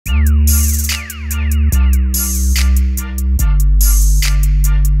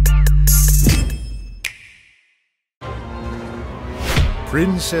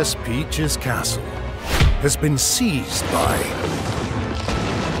Princess Peach's castle has been seized by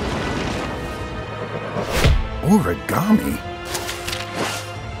Origami.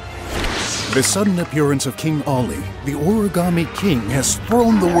 The sudden appearance of King Ollie, the Origami King, has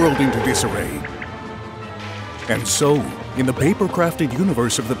thrown the world into disarray. And so, in the paper-crafted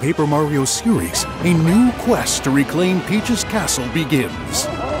universe of the Paper Mario series, a new quest to reclaim Peach's castle begins.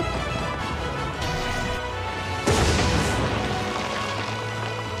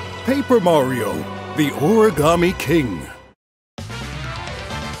 Paper Mario, the Origami King.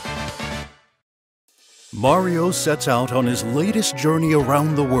 Mario sets out on his latest journey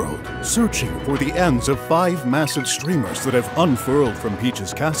around the world, searching for the ends of 5 massive streamers that have unfurled from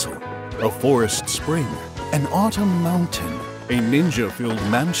Peach's castle. A forest spring, an autumn mountain, a ninja-filled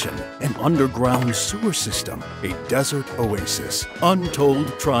mansion, an underground sewer system, a desert oasis.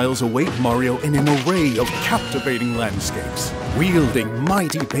 Untold trials await Mario in an array of captivating landscapes. Wielding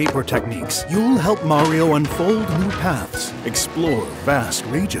mighty paper techniques, you'll help Mario unfold new paths, explore vast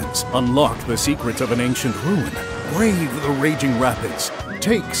regions, unlock the secrets of an ancient ruin, brave the raging rapids,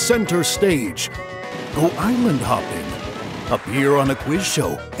 take center stage, go island hopping, appear on a quiz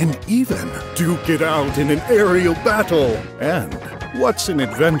show, and even duke it out in an aerial battle. And what's an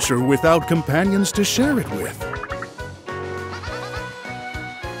adventure without companions to share it with?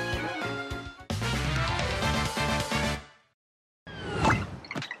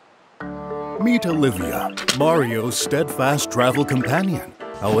 Meet Olivia, Mario's steadfast travel companion.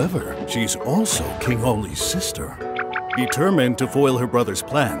 However, she's also King Ollie's sister. Determined to foil her brother's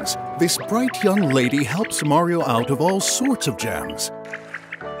plans, this bright young lady helps Mario out of all sorts of jams.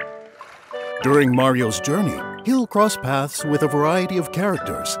 During Mario's journey, he'll cross paths with a variety of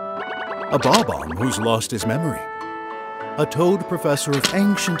characters. A Bob-omb who's lost his memory, a Toad professor of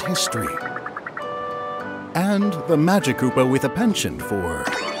ancient history, and the Magic Koopa with a penchant for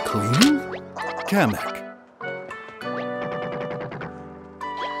cleaning? Kamek.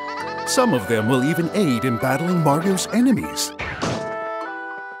 Some of them will even aid in battling Mario's enemies.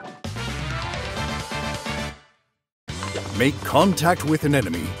 Make contact with an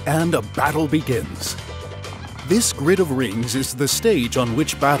enemy, and a battle begins. This grid of rings is the stage on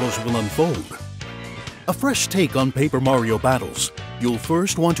which battles will unfold. A fresh take on Paper Mario battles. You'll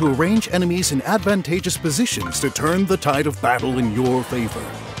first want to arrange enemies in advantageous positions to turn the tide of battle in your favor.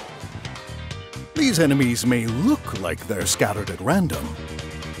 These enemies may look like they're scattered at random,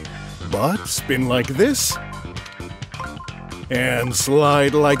 but spin like this, and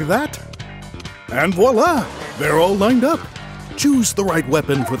slide like that, and voila! They're all lined up. Choose the right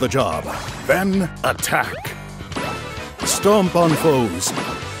weapon for the job, then attack. Stomp on foes,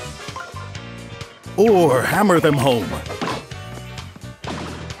 or hammer them home.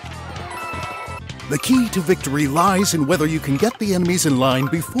 The key to victory lies in whether you can get the enemies in line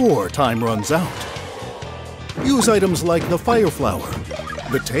before time runs out. Use items like the Fire Flower,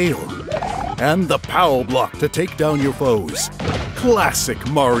 the tail, and the Pow Block to take down your foes. Classic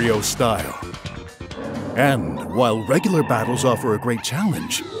Mario style. And while regular battles offer a great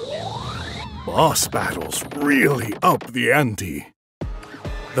challenge, boss battles really up the ante.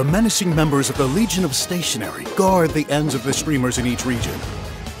 The menacing members of the Legion of Stationery guard the ends of the streamers in each region,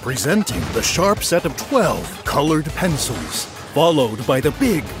 presenting the sharp set of 12 colored pencils, followed by the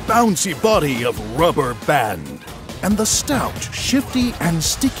big, bouncy body of Rubber Band, and the stout, shifty, and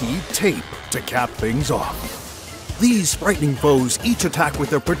sticky tape to cap things off. These frightening foes each attack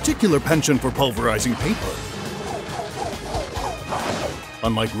with their particular penchant for pulverizing paper.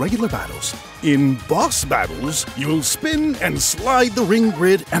 Unlike regular battles, in boss battles, you'll spin and slide the ring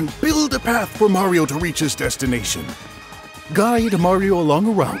grid and build a path for Mario to reach his destination. Guide Mario along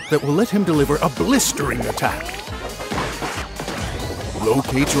a route that will let him deliver a blistering attack.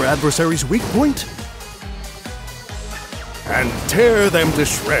 Locate your adversary's weak point and tear them to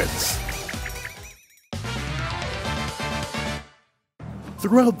shreds.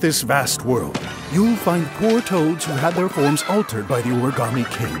 Throughout this vast world, you'll find poor toads who had their forms altered by the Origami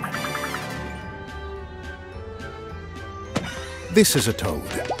King. This is a toad.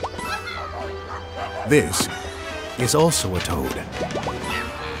 This is also a toad.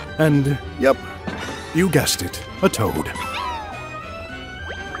 And, yep, you guessed it, a toad.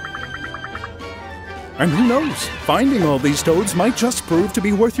 And who knows, finding all these toads might just prove to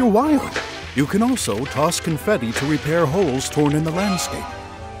be worth your while. You can also toss confetti to repair holes torn in the landscape.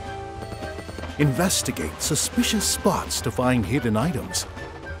 Investigate suspicious spots to find hidden items.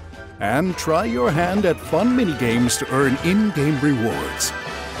 And try your hand at fun minigames to earn in-game rewards.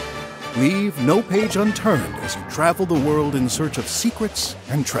 Leave no page unturned as you travel the world in search of secrets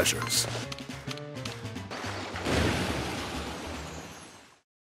and treasures.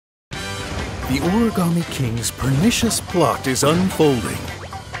 The Origami King's pernicious plot is unfolding.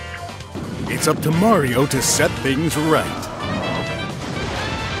 It's up to Mario to set things right.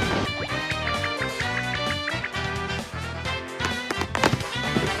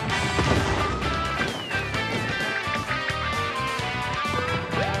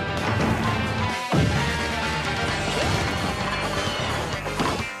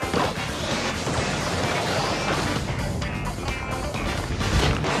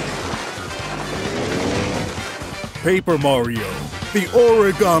 Paper Mario, the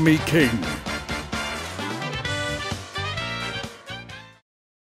Origami King.